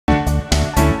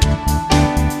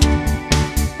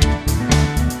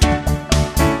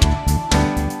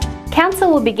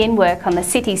will begin work on the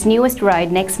city's newest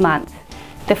road next month.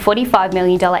 The $45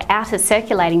 million Outer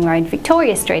Circulating Road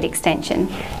Victoria Street extension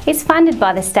is funded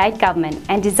by the state government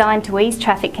and designed to ease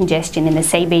traffic congestion in the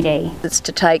CBD. It's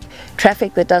to take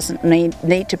traffic that doesn't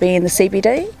need to be in the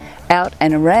CBD out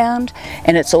and around,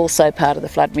 and it's also part of the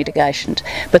flood mitigation.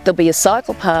 But there'll be a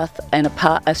cycle path and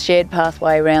a shared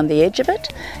pathway around the edge of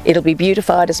it. It'll be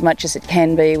beautified as much as it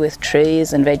can be with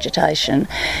trees and vegetation,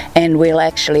 and we'll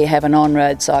actually have an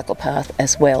on-road cycle path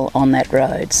as well on that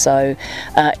road. So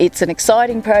it's an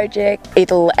exciting project.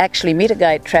 It'll actually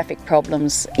mitigate traffic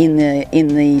problems in the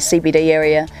CBD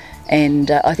area, and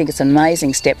I think it's an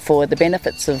amazing step forward. The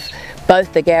benefits of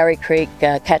both the Gowrie Creek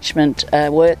catchment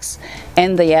works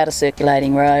and the Outer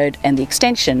Circulating Road and the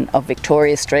extension of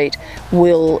Victoria Street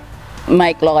will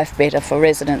make life better for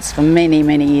residents for many,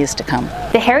 many years to come.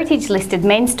 The heritage listed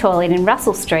men's toilet in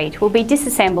Russell Street will be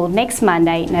disassembled next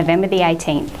Monday, November the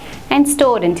 18th, and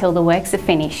stored until the works are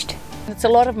finished. It's a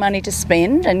lot of money to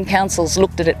spend, and council's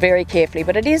looked at it very carefully,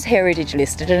 but it is heritage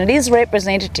listed and it is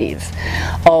representative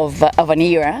of an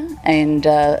era, and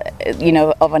you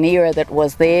know, of an era that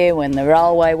was there when the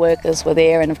railway workers were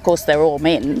there, and of course they're all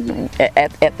men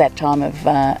at that time of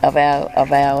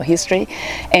our history.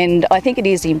 And I think it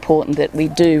is important that we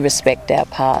do respect our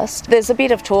past. There's a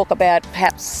bit of talk about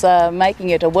perhaps making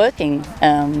it a working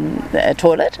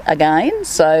toilet again,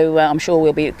 so I'm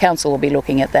sure council will be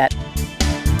looking at that.